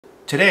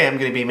Today I'm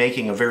going to be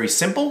making a very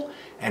simple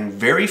and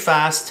very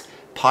fast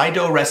pie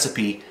dough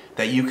recipe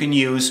that you can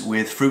use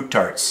with fruit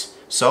tarts.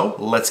 So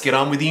let's get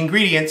on with the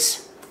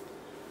ingredients.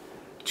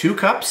 2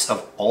 cups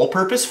of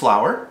all-purpose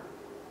flour,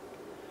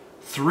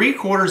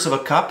 3/4 of a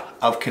cup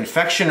of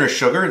confectioner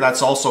sugar,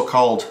 that's also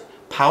called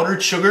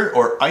powdered sugar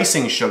or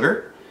icing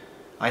sugar.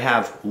 I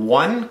have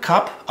 1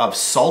 cup of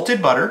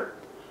salted butter,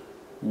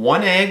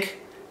 1 egg,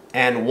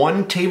 and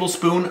 1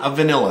 tablespoon of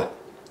vanilla.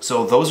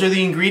 So those are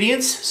the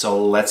ingredients,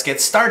 so let's get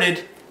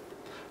started.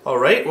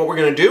 Alright, what we're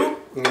going to do,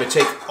 I'm going to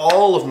take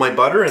all of my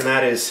butter, and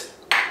that is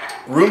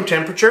room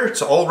temperature,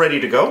 it's all ready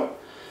to go.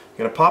 I'm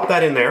going to pop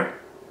that in there,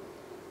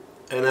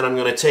 and then I'm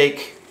going to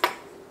take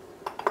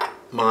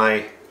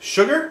my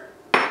sugar,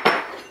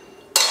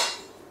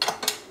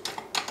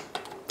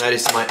 that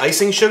is my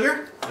icing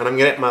sugar, and I'm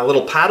going to get my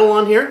little paddle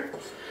on here,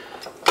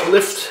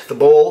 lift the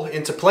bowl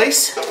into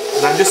place,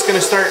 and I'm just going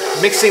to start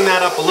mixing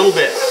that up a little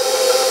bit.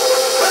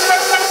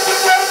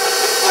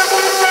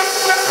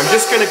 I'm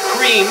just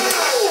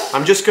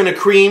going to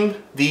cream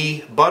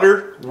the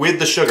butter with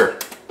the sugar.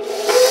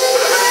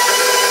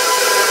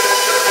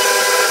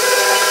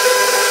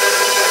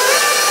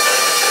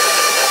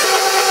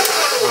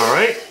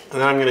 Alright,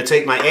 and then I'm going to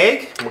take my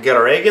egg, and we'll get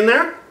our egg in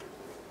there,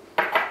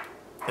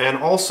 and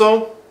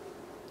also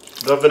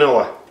the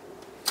vanilla.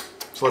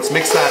 So let's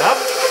mix that up.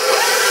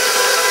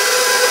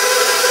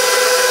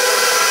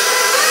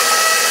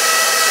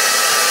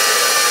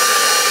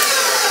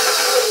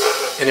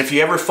 And if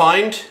you ever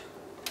find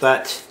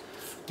that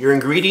your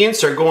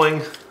ingredients are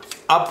going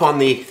up on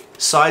the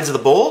sides of the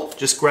bowl,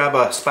 just grab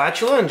a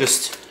spatula and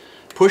just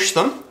push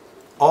them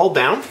all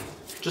down,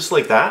 just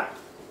like that,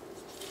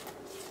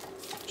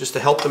 just to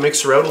help the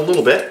mixer out a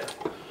little bit.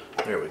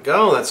 There we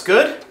go, that's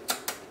good.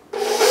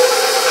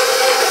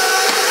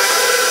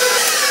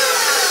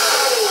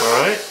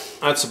 Alright,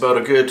 that's about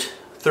a good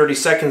 30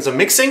 seconds of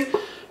mixing.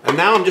 And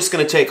now I'm just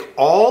going to take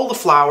all the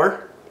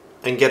flour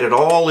and get it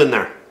all in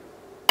there.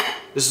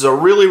 This is a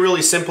really,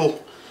 really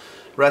simple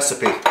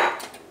recipe.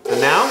 And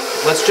now,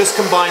 let's just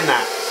combine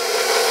that.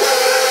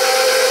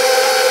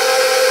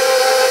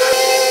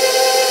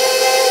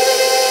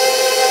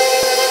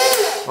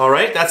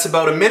 Alright, that's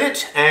about a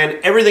minute, and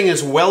everything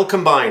is well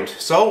combined.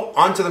 So,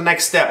 on to the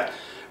next step.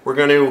 We're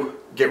going to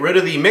get rid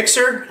of the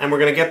mixer, and we're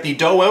going to get the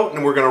dough out,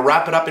 and we're going to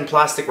wrap it up in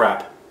plastic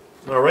wrap.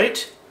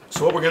 Alright,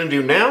 so what we're going to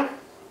do now,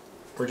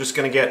 we're just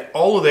going to get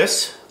all of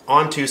this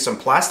onto some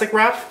plastic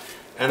wrap,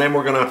 and then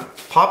we're going to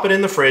pop it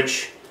in the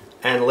fridge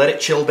and let it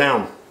chill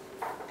down.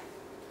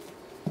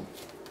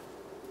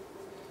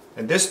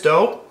 And this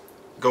dough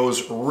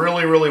goes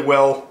really, really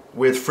well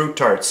with fruit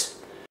tarts.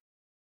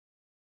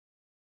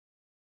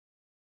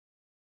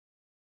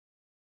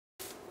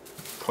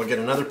 I'll get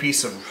another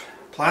piece of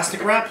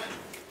plastic wrap,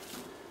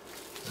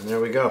 and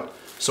there we go.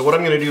 So what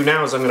I'm going to do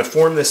now is I'm going to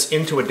form this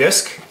into a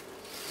disc,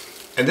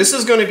 and this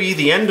is going to be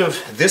the end of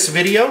this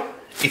video.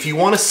 If you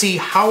want to see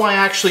how I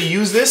actually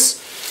use this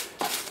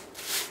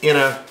in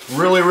a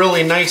really,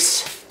 really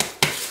nice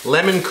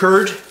lemon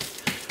curd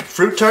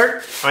fruit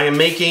tart, I am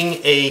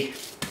making a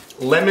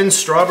lemon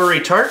strawberry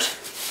tart.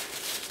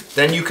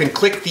 Then you can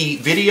click the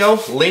video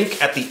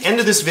link at the end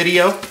of this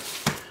video,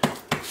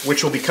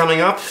 which will be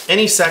coming up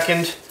any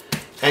second,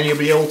 and you'll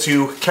be able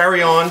to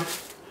carry on,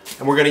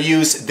 and we're going to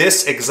use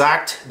this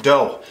exact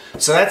dough.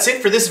 So that's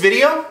it for this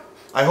video.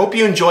 I hope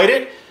you enjoyed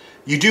it.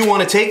 You do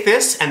want to take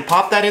this and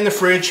pop that in the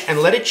fridge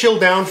and let it chill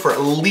down for at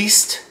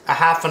least a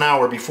half an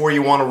hour before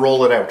you want to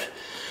roll it out.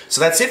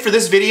 So that's it for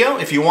this video.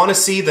 If you want to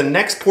see the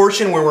next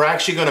portion where we're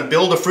actually going to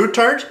build a fruit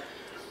tart,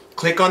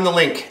 click on the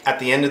link at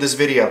the end of this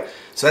video.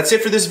 So that's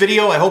it for this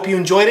video. I hope you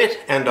enjoyed it,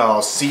 and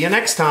I'll see you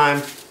next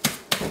time.